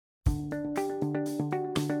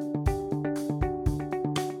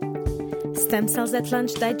Stem Cells at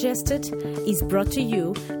Lunch Digested is brought to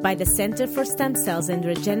you by the Centre for Stem Cells and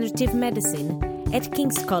Regenerative Medicine at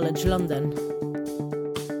King's College London.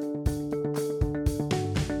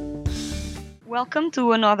 Welcome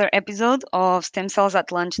to another episode of Stem Cells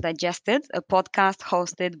at Lunch Digested, a podcast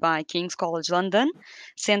hosted by King's College London,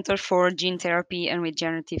 Centre for Gene Therapy and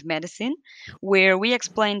Regenerative Medicine, where we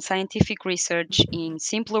explain scientific research in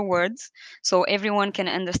simpler words so everyone can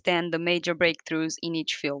understand the major breakthroughs in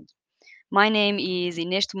each field. My name is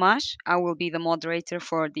Inês Tomás. I will be the moderator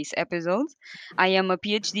for this episode. I am a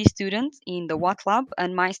PhD student in the Watt Lab,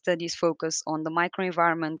 and my studies focus on the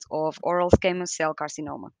microenvironment of oral squamous cell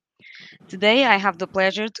carcinoma. Today, I have the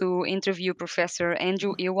pleasure to interview Professor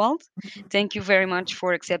Andrew Ewald. Thank you very much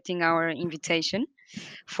for accepting our invitation.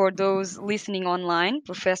 For those listening online,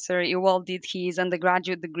 Professor Ewald did his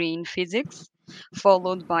undergraduate degree in physics,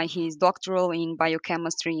 followed by his doctoral in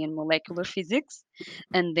biochemistry and molecular physics,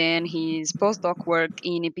 and then his postdoc work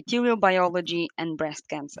in epithelial biology and breast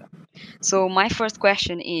cancer. So, my first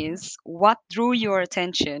question is, what drew your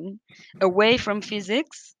attention away from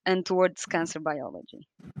physics and towards cancer biology?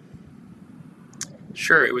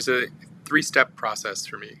 Sure, it was a three-step process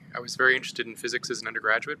for me. I was very interested in physics as an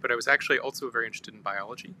undergraduate, but I was actually also very interested in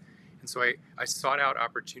biology. And so I sought out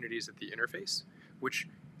opportunities at the interface, which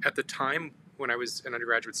at the time when I was an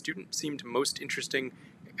undergraduate student seemed most interesting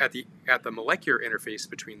at the molecular interface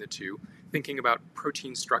between the two, thinking about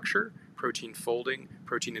protein structure, protein folding,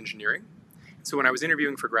 protein engineering. So when I was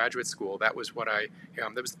interviewing for graduate school, that was that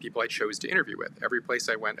was the people I chose to interview with. Every place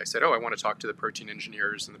I went, I said, "Oh, I want to talk to the protein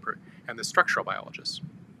engineers and the structural biologists."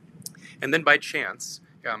 And then by chance,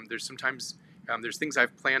 there's things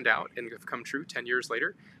I've planned out and have come true 10 years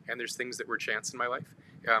later, and there's things that were chance in my life.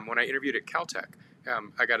 When I interviewed at Caltech,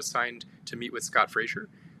 I got assigned to meet with Scott Fraser,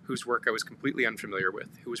 whose work I was completely unfamiliar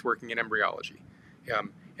with, who was working in embryology.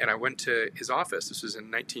 And I went to his office. This was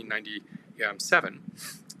in 1997,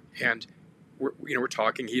 and we're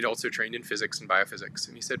talking. He'd also trained in physics and biophysics,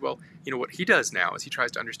 and he said, "Well, what he does now is he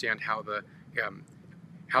tries to understand how the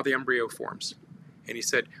embryo forms." And he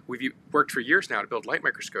said, "We've worked for years now to build light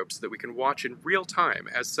microscopes so that we can watch in real time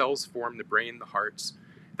as cells form the brain, the heart,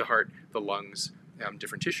 the lungs,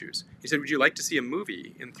 different tissues." He said, "Would you like to see a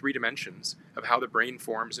movie in 3 dimensions of how the brain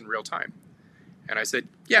forms in real time?" And I said,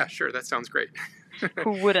 "Yeah, sure, that sounds great."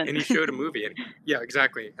 Who wouldn't? And he showed a movie. Yeah,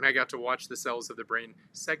 exactly. And I got to watch the cells of the brain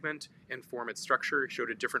segment and form its structure. He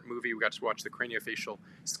showed a different movie. We got to watch the craniofacial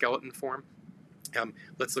skeleton form.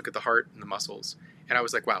 Let's look at the heart and the muscles. And I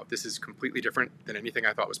was like, wow, this is completely different than anything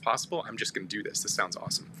I thought was possible. I'm just going to do this. This sounds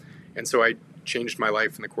awesome. And so I changed my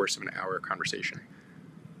life in the course of an hour conversation.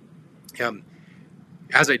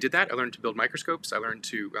 As I did that, I learned to build microscopes. I learned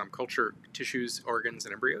to culture tissues, organs,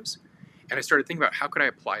 and embryos. And I started thinking about how could I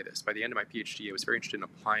apply this. By the end of my PhD, I was very interested in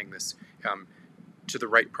applying this to the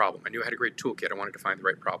right problem. I knew I had a great toolkit. I wanted to find the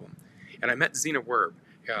right problem. And I met Zena Werb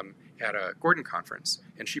at a Gordon conference,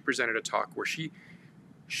 and she presented a talk where she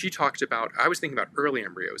talked about, I was thinking about early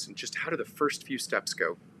embryos and just how do the first few steps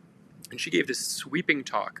go. And she gave this sweeping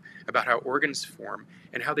talk about how organs form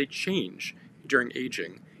and how they change during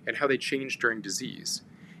aging and how they change during disease.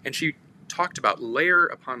 And she talked about layer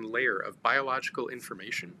upon layer of biological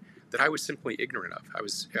information that I was simply ignorant of. I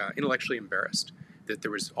was intellectually embarrassed that there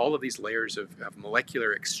was all of these layers of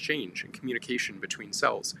molecular exchange and communication between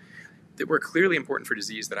cells that were clearly important for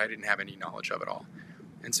disease that I didn't have any knowledge of at all.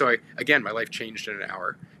 And so my life changed in an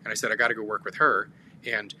hour, and I said, I got to go work with her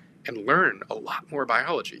and learn a lot more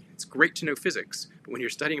biology. It's great to know physics, but when you're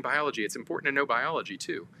studying biology, it's important to know biology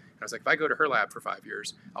too. And I was like, if I go to her lab for 5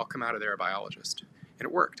 years, I'll come out of there a biologist. And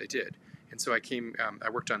it worked, I did. And so I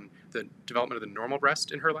worked on the development of the normal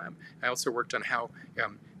breast in her lab. I also worked on how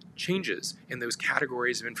changes in those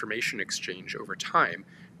categories of information exchange over time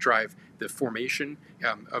drive the formation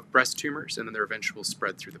of breast tumors and then their eventual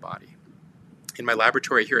spread through the body. In my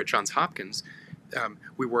laboratory here at Johns Hopkins,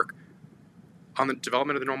 we work on the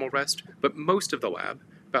development of the normal breast, but most of the lab,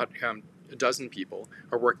 about a dozen people,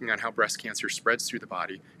 are working on how breast cancer spreads through the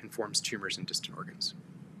body and forms tumors in distant organs.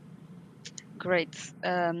 Great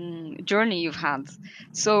journey you've had.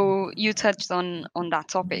 So you touched on that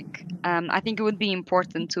topic. I think it would be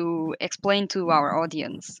important to explain to our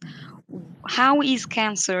audience, how is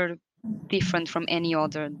cancer different from any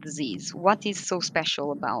other disease? What is so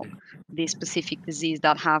special about this specific disease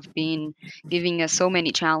that have been giving us so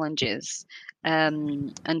many challenges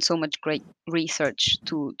and so much great research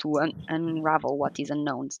to unravel what is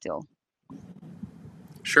unknown still?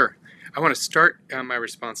 Sure. I want to start my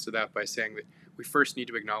response to that by saying that we first need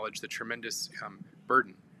to acknowledge the tremendous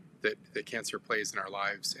burden that cancer plays in our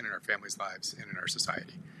lives and in our families' lives and in our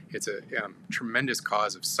society. It's a tremendous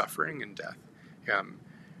cause of suffering and death.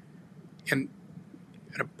 And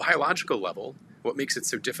at a biological level, what makes it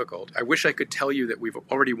so difficult, I wish I could tell you that we've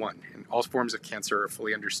already won and all forms of cancer are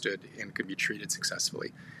fully understood and can be treated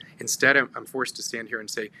successfully. Instead, I'm forced to stand here and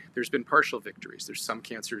say there's been partial victories. There's some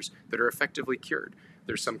cancers that are effectively cured.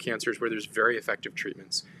 There's some cancers where there's very effective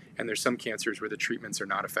treatments, and there's some cancers where the treatments are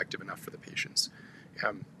not effective enough for the patients.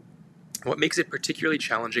 What makes it particularly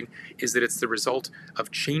challenging is that it's the result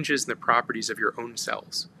of changes in the properties of your own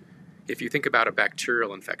cells. If you think about a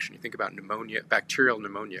bacterial infection, you think about pneumonia, bacterial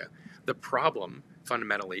pneumonia, the problem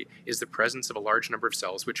fundamentally is the presence of a large number of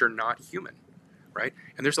cells which are not human, right?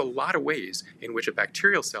 And there's a lot of ways in which a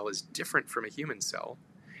bacterial cell is different from a human cell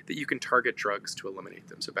that you can target drugs to eliminate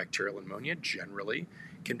them. So bacterial pneumonia generally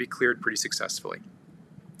can be cleared pretty successfully.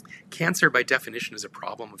 Cancer, by definition, is a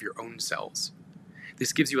problem of your own cells.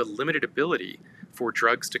 This gives you a limited ability for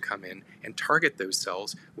drugs to come in and target those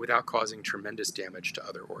cells without causing tremendous damage to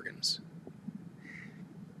other organs.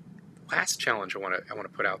 Last challenge I want to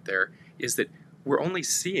put out there is that we're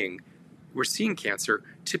seeing cancer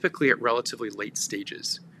typically at relatively late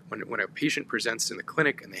stages. When a patient presents in the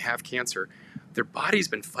clinic and they have cancer, their body's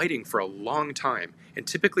been fighting for a long time and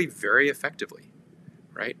typically very effectively,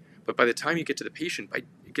 right? But by the time you get to the patient,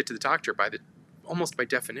 you get to the doctor, almost by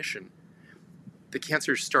definition, the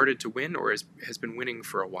cancer started to win or has been winning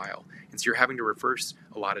for a while. And so you're having to reverse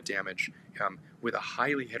a lot of damage with a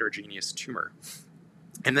highly heterogeneous tumor.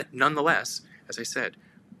 And that nonetheless, as I said,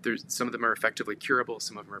 some of them are effectively curable,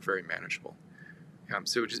 some of them are very manageable.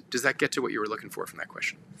 So does that get to what you were looking for from that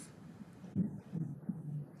question?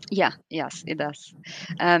 Yeah, yes, it does.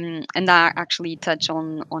 And that actually touch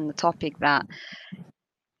on the topic that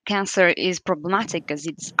cancer is problematic because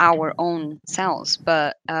it's our own cells,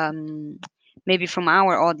 but maybe from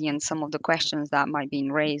our audience, some of the questions that might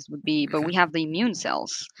be raised would be, but we have the immune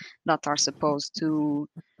cells that are supposed to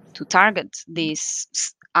target these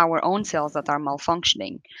our own cells that are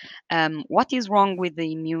malfunctioning. What is wrong with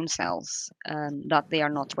the immune cells that they are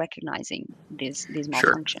not recognizing these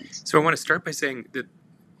malfunctions? Sure. So I want to start by saying that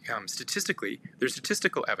statistically, there's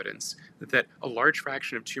statistical evidence that a large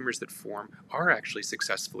fraction of tumors that form are actually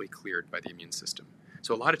successfully cleared by the immune system.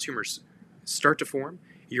 So a lot of tumors start to form,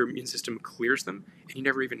 your immune system clears them, and you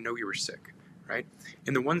never even know you were sick, right?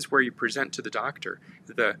 In the ones where you present to the doctor,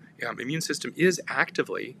 the immune system is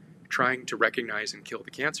actively trying to recognize and kill the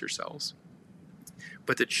cancer cells.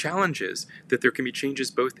 But the challenge is that there can be changes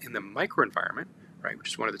both in the microenvironment, right, which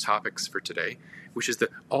is one of the topics for today, which is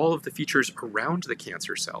all of the features around the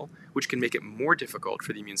cancer cell, which can make it more difficult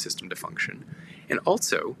for the immune system to function. And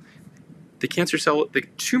also, the cancer cell, the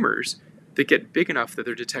tumors that get big enough that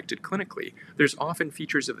they're detected clinically, there's often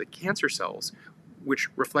features of the cancer cells which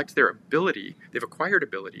reflect their ability, they've acquired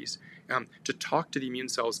abilities, to talk to the immune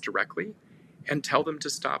cells directly and tell them to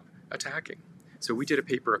stop attacking. So we did a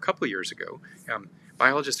paper a couple of years ago.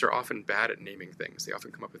 Biologists are often bad at naming things. They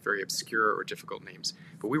often come up with very obscure or difficult names.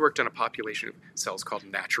 But we worked on a population of cells called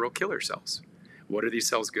natural killer cells. What are these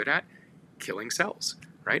cells good at? Killing cells,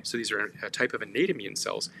 right? So these are a type of innate immune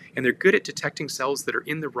cells, and they're good at detecting cells that are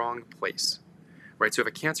in the wrong place, right? So if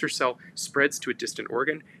a cancer cell spreads to a distant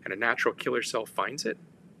organ and a natural killer cell finds it,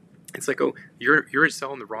 it's like, oh, you're a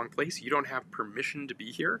cell in the wrong place. You don't have permission to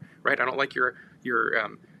be here, right? I don't like your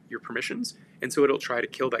permissions, and so it'll try to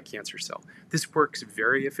kill that cancer cell. This works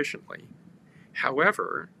very efficiently.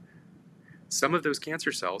 However, some of those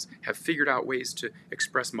cancer cells have figured out ways to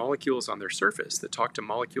express molecules on their surface that talk to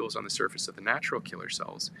molecules on the surface of the natural killer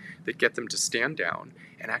cells that get them to stand down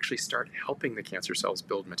and actually start helping the cancer cells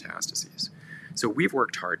build metastases. So we've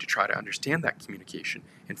worked hard to try to understand that communication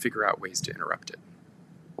and figure out ways to interrupt it.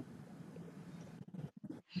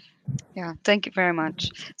 Yeah, thank you very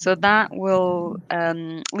much. So that will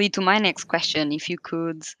lead to my next question. If you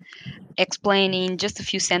could explain in just a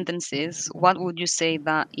few sentences, what would you say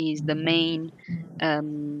that is the main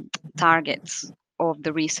targets of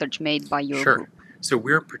the research made by your group? So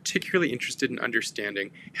we're particularly interested in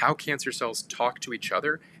understanding how cancer cells talk to each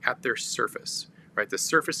other at their surface, right? The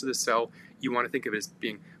surface of the cell, you want to think of it as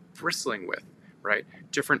being bristling with, right?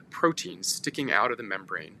 Different proteins sticking out of the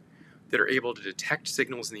membrane that are able to detect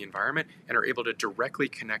signals in the environment and are able to directly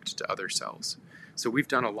connect to other cells. So we've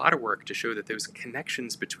done a lot of work to show that those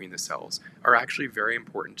connections between the cells are actually very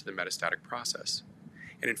important to the metastatic process.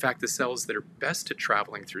 And in fact, the cells that are best at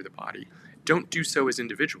traveling through the body don't do so as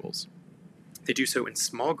individuals. They do so in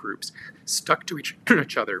small groups stuck to each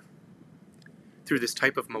other through this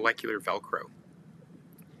type of molecular Velcro.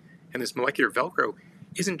 And this molecular Velcro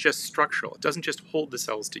isn't just structural. It doesn't just hold the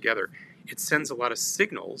cells together. It sends a lot of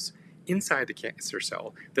signals inside the cancer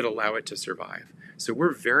cell that allow it to survive. So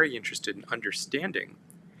we're very interested in understanding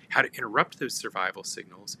how to interrupt those survival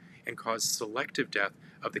signals and cause selective death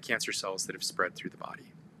of the cancer cells that have spread through the body.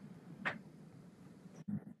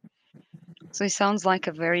 So it sounds like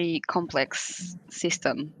a very complex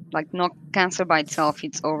system. Like not cancer by itself,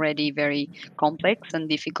 it's already very complex and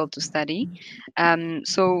difficult to study.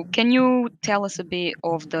 So can you tell us a bit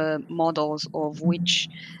of the models of which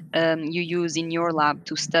you use in your lab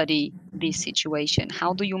to study this situation?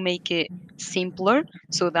 How do you make it simpler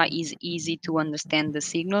so that it's easy to understand the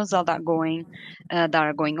signals that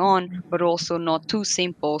are going on, but also not too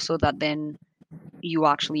simple so that then you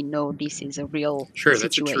actually know this is a real Sure, that's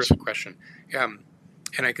a terrific situation? question.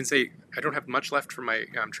 And I can say I don't have much left from my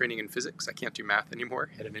training in physics. I can't do math anymore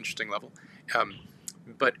at an interesting level.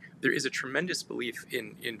 But there is a tremendous belief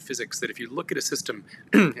in physics that if you look at a system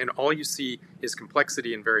and all you see is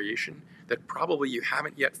complexity and variation, that probably you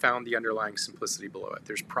haven't yet found the underlying simplicity below it.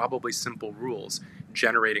 There's probably simple rules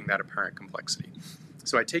generating that apparent complexity.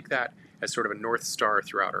 So I take that as sort of a North Star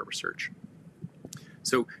throughout our research.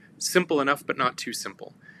 So simple enough, but not too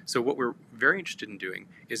simple. So what we're very interested in doing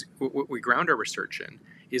is what we ground our research in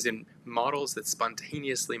is in models that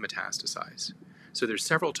spontaneously metastasize. So there's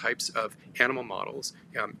several types of animal models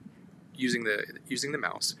using the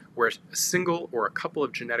mouse where a single or a couple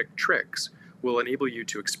of genetic tricks will enable you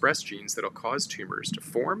to express genes that will cause tumors to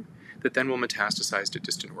form that then will metastasize to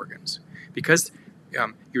distant organs. Because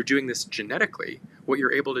you're doing this genetically, what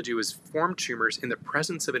you're able to do is form tumors in the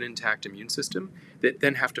presence of an intact immune system that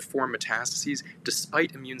then have to form metastases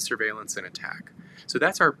despite immune surveillance and attack. So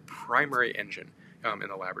that's our primary engine in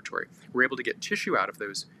the laboratory. We're able to get tissue out of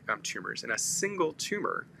those tumors, and a single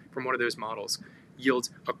tumor from one of those models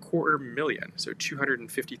yields 250,000, so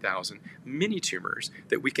 250,000 mini tumors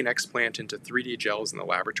that we can explant into 3D gels in the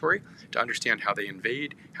laboratory to understand how they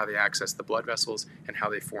invade, how they access the blood vessels, and how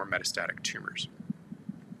they form metastatic tumors.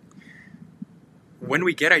 When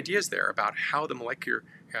we get ideas there about how the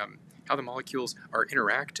molecules are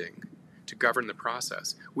interacting to govern the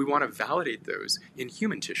process, we want to validate those in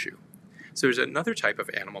human tissue. So there's another type of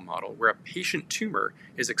animal model where a patient tumor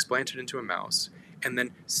is explanted into a mouse and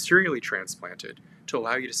then serially transplanted to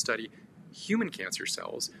allow you to study human cancer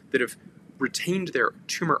cells that have retained their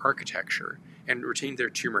tumor architecture and retained their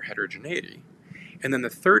tumor heterogeneity. And then the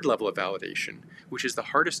third level of validation, which is the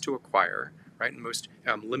hardest to acquire, right, and most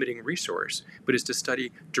limiting resource, but is to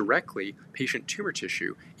study directly patient tumor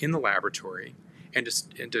tissue in the laboratory and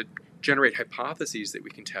to generate hypotheses that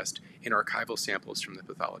we can test in archival samples from the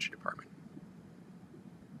pathology department.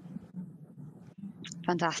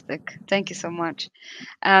 Fantastic. Thank you so much.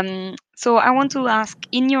 So I want to ask,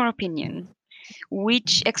 in your opinion,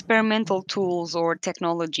 which experimental tools or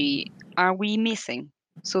technology are we missing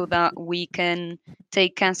so that we can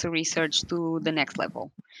take cancer research to the next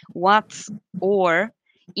level? Or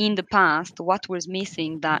in the past, what was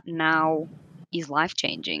missing that now is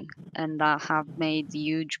life-changing and that have made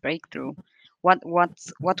huge breakthrough? What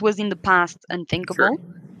was in the past unthinkable Sure.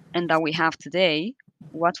 and that we have today?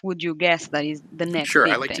 What would you guess that is the next Sure,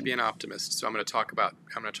 I big like to thing? be an optimist, so I'm going to talk about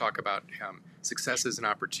successes and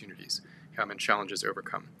opportunities and challenges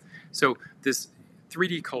overcome. So this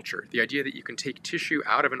 3D culture, the idea that you can take tissue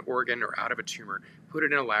out of an organ or out of a tumor, put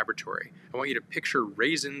it in a laboratory. I want you to picture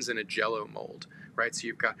raisins in a Jell-O mold, right? So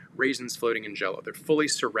you've got raisins floating in Jell-O. They're fully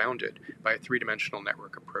surrounded by a three-dimensional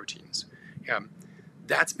network of proteins.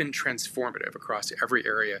 That's been transformative across every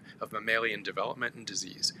area of mammalian development and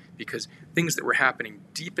disease, because things that were happening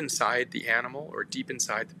deep inside the animal or deep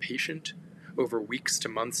inside the patient over weeks to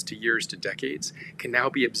months to years to decades can now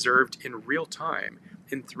be observed in real time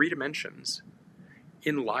in 3 dimensions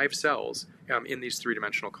in live cells in these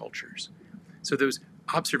 3-dimensional cultures. So those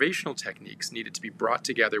observational techniques needed to be brought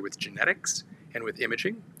together with genetics and with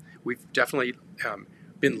imaging. We've definitely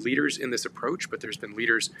been leaders in this approach, but there's been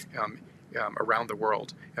leaders around the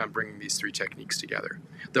world bringing these 3 techniques together.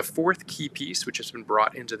 The fourth key piece, which has been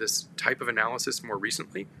brought into this type of analysis more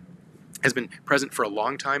recently, has been present for a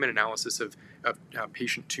long time in analysis of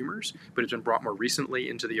patient tumors, but has been brought more recently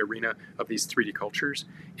into the arena of these 3D cultures,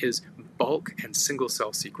 is bulk and single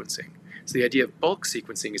cell sequencing. So the idea of bulk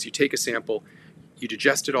sequencing is you take a sample, you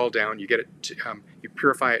digest it all down, you get it to, you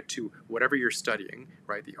purify it to whatever you're studying,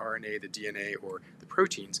 right? The RNA, the DNA, or the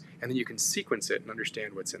proteins, and then you can sequence it and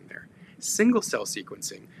understand what's in there. Single cell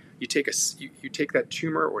sequencing, you take that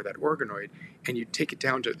tumor or that organoid and you take it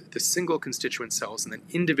down to the single constituent cells and then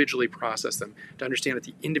individually process them to understand at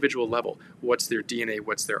the individual level what's their DNA,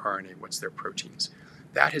 what's their RNA, what's their proteins.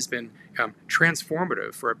 That has been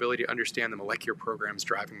transformative for our ability to understand the molecular programs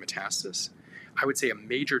driving metastasis. I would say a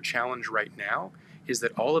major challenge right now is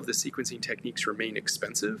that all of the sequencing techniques remain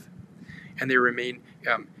expensive, and they remain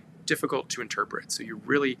difficult to interpret. So you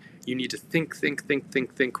need to think,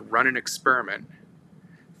 run an experiment,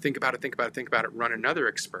 think about it, run another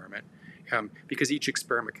experiment, because each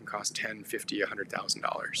experiment can cost $10, $50,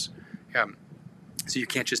 $100,000. So you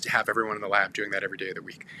can't just have everyone in the lab doing that every day of the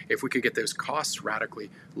week. If we could get those costs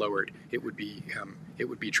radically lowered, it would be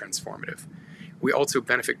transformative. We also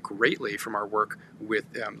benefit greatly from our work with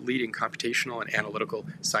leading computational and analytical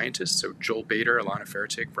scientists, so Joel Bader, Alana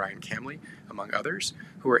Fertig, Brian Camley, among others,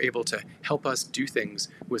 who are able to help us do things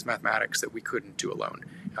with mathematics that we couldn't do alone,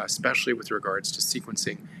 especially with regards to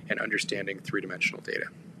sequencing and understanding three-dimensional data.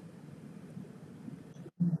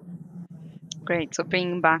 Great. So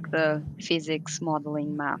bringing back the physics,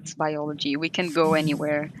 modeling, maths, biology, we can go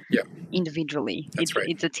anywhere individually. That's right.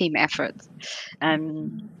 It's a team effort.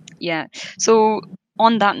 So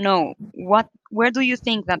on that note, where do you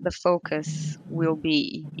think that the focus will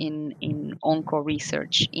be in onco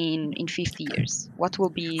research in 50 years? What will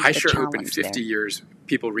be the challenge hope in 50 years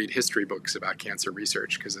people read history books about cancer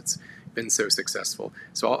research, because it's been so successful.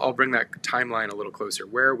 So I'll bring that timeline a little closer.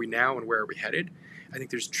 Where are we now and where are we headed? I think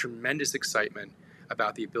there's tremendous excitement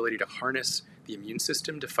about the ability to harness the immune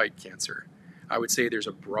system to fight cancer. I would say there's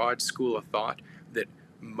a broad school of thought that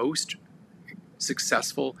most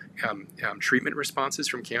successful treatment responses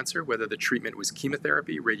from cancer, whether the treatment was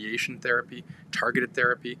chemotherapy, radiation therapy, targeted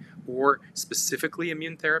therapy, or specifically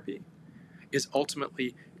immune therapy, is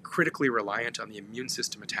ultimately critically reliant on the immune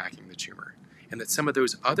system attacking the tumor. And that some of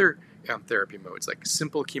those other therapy modes, like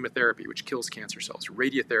simple chemotherapy, which kills cancer cells,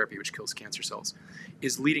 radiotherapy, which kills cancer cells,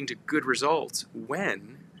 is leading to good results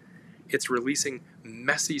when it's causing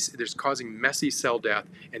messy cell death,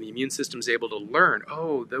 and the immune system is able to learn,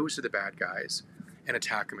 oh, those are the bad guys, and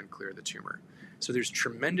attack them and clear the tumor. So there's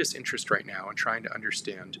tremendous interest right now in trying to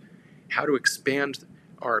understand how to expand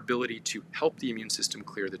our ability to help the immune system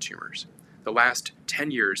clear the tumors. The last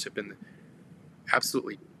 10 years have been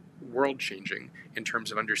absolutely world-changing in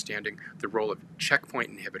terms of understanding the role of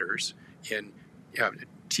checkpoint inhibitors in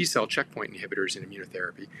T-cell checkpoint inhibitors in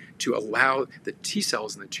immunotherapy to allow the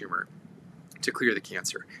T-cells in the tumor to clear the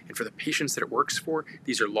cancer. And for the patients that it works for,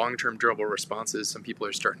 these are long-term durable responses. Some people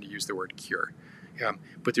are starting to use the word cure.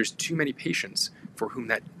 But there's too many patients for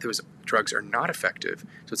whom those drugs are not effective.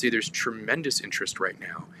 So I'd say there's tremendous interest right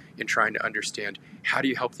now in trying to understand how do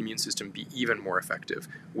you help the immune system be even more effective,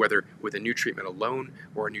 whether with a new treatment alone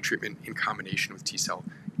or a new treatment in combination with T-cell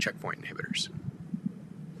checkpoint inhibitors.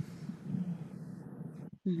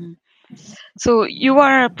 Mm-hmm. So you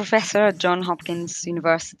are a professor at Johns Hopkins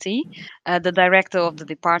University, the director of the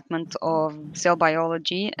Department of Cell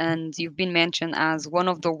Biology, and you've been mentioned as one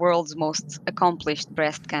of the world's most accomplished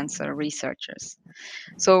breast cancer researchers.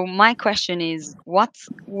 So my question is, what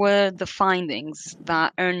were the findings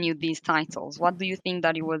that earned you these titles? What do you think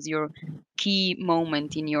that it was your key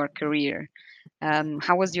moment in your career?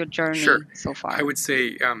 How was your journey so far? I would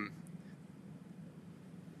say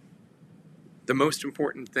the most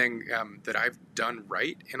important thing that I've done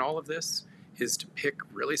right in all of this is to pick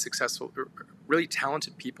really successful, really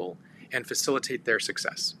talented people and facilitate their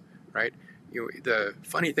success, right? The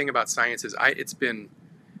funny thing about science is it's been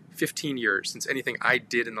 15 years since anything I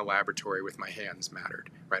did in the laboratory with my hands mattered,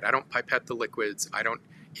 right? I don't pipette the liquids, I don't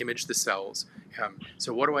image the cells.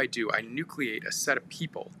 So what do? I nucleate a set of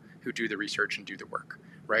people who do the research and do the work,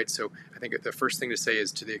 right? So I think the first thing to say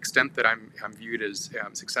is, to the extent that I'm viewed as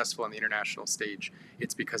successful on the international stage,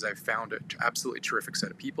 it's because I've found an absolutely terrific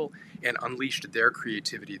set of people and unleashed their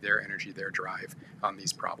creativity, their energy, their drive on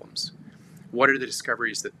these problems. What are the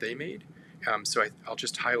discoveries that they made? So I'll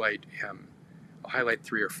just highlight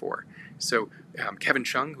 3 or 4. So Kevin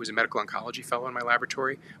Chung, who's a medical oncology fellow in my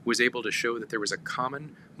laboratory, was able to show that there was a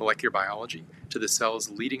common molecular biology to the cell's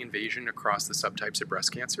leading invasion across the subtypes of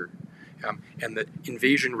breast cancer, and that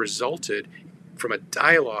invasion resulted from a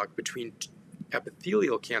dialogue between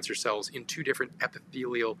epithelial cancer cells in 2 different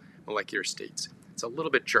epithelial molecular states. It's a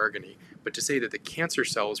little bit jargony, but to say that the cancer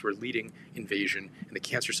cells were leading invasion and the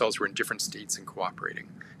cancer cells were in different states and cooperating.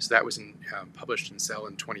 So that was published in Cell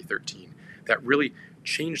in 2013. That really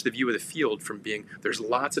changed the view of the field from being there's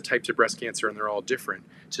lots of types of breast cancer and they're all different,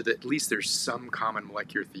 to that at least there's some common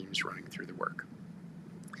molecular themes running through the work.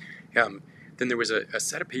 Then there was a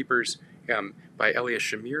set of papers by Elias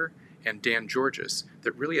Shamir and Dan Georges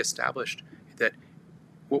that really established that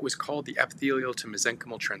what was called the epithelial to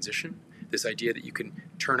mesenchymal transition, this idea that you can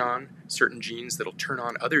turn on certain genes that'll turn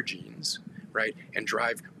on other genes, right, and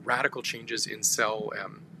drive radical changes in cell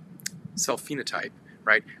phenotype,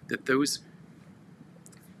 right,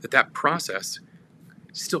 that process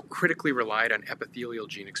still critically relied on epithelial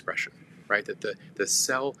gene expression, right? That the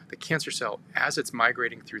cancer cell, as it's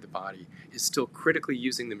migrating through the body, is still critically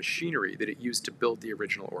using the machinery that it used to build the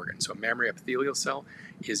original organ. So a mammary epithelial cell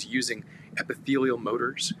is using epithelial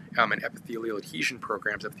motors and epithelial adhesion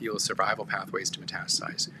programs, epithelial survival pathways to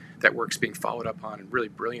metastasize. That work's being followed up on in really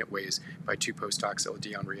brilliant ways by two postdocs,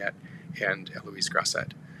 Elodie Henriette and Eloise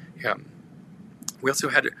Grasset. We also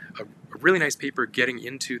had a really nice paper getting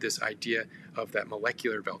into this idea of that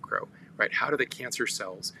molecular Velcro, right? How do the cancer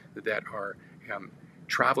cells that are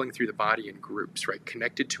traveling through the body in groups, right,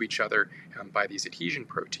 connected to each other by these adhesion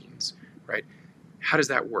proteins, right? How does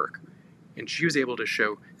that work? And she was able to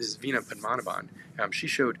show, this is Veena Padmanabhan, she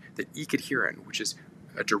showed that E-cadherin, which is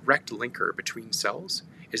a direct linker between cells,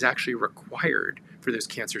 is actually required for those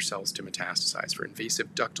cancer cells to metastasize, for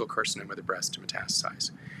invasive ductal carcinoma of the breast to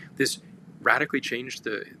metastasize. This radically changed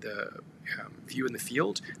the view in the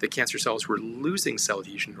field that cancer cells were losing cell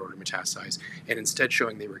adhesion in order to metastasize, and instead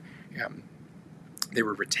showing they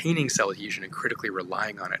were retaining cell adhesion and critically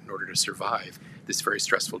relying on it in order to survive this very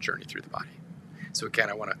stressful journey through the body. So again,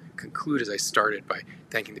 I want to conclude as I started by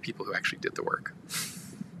thanking the people who actually did the work.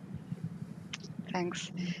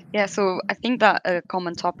 Thanks. Yeah, so I think that a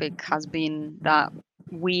common topic has been that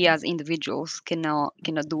we as individuals cannot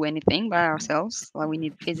do anything by ourselves. Like we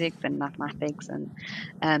need physics and mathematics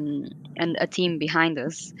and a team behind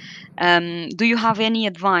us. Do you have any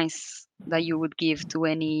advice that you would give to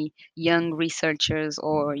any young researchers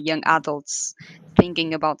or young adults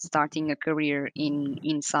thinking about starting a career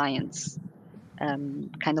in science?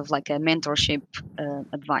 Kind of like a mentorship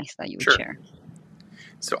advice that you would Sure. share.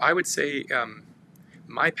 So I would say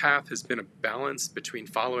my path has been a balance between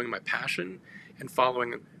following my passion and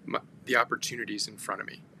following the opportunities in front of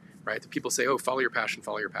me, right? The people say, oh, follow your passion,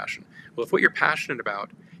 follow your passion. Well, if what you're passionate about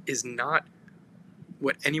is not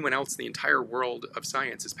what anyone else in the entire world of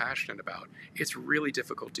science is passionate about, it's really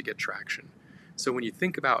difficult to get traction. So when you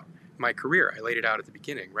think about my career, I laid it out at the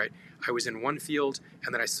beginning, right? I was in one field,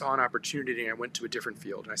 and then I saw an opportunity, and I went to a different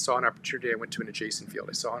field. And I saw an opportunity, I went to an adjacent field.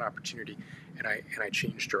 I saw an opportunity, and I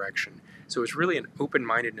changed direction. So it was really an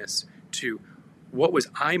open-mindedness to what was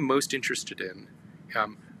I most interested in,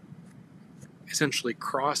 essentially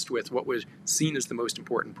crossed with what was seen as the most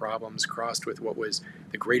important problems, crossed with what was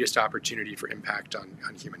the greatest opportunity for impact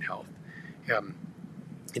on human health.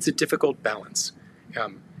 It's a difficult balance.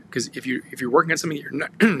 Because if you're working on something that, you're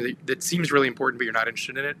not, that seems really important but you're not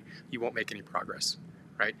interested in it, you won't make any progress,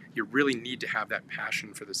 right? You really need to have that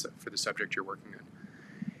passion for the subject you're working on.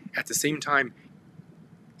 At the same time,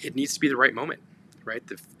 it needs to be the right moment, right?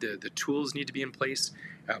 The tools need to be in place.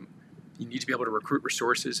 You need to be able to recruit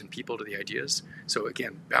resources and people to the ideas. So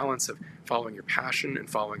again, balance of following your passion and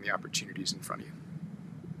following the opportunities in front of you.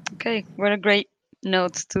 Okay, what a great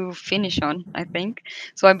note to finish on, I think.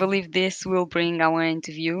 So I believe this will bring our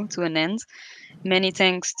interview to an end. Many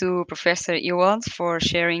thanks to Professor Ewald for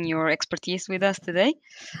sharing your expertise with us today.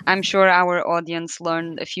 I'm sure our audience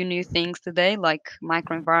learned a few new things today, like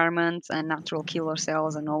microenvironments and natural killer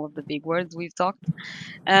cells and all of the big words we've talked.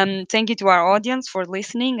 Thank you to our audience for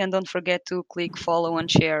listening, and don't forget to click follow and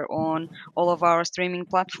share on all of our streaming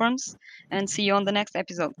platforms. And see you on the next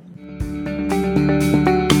episode.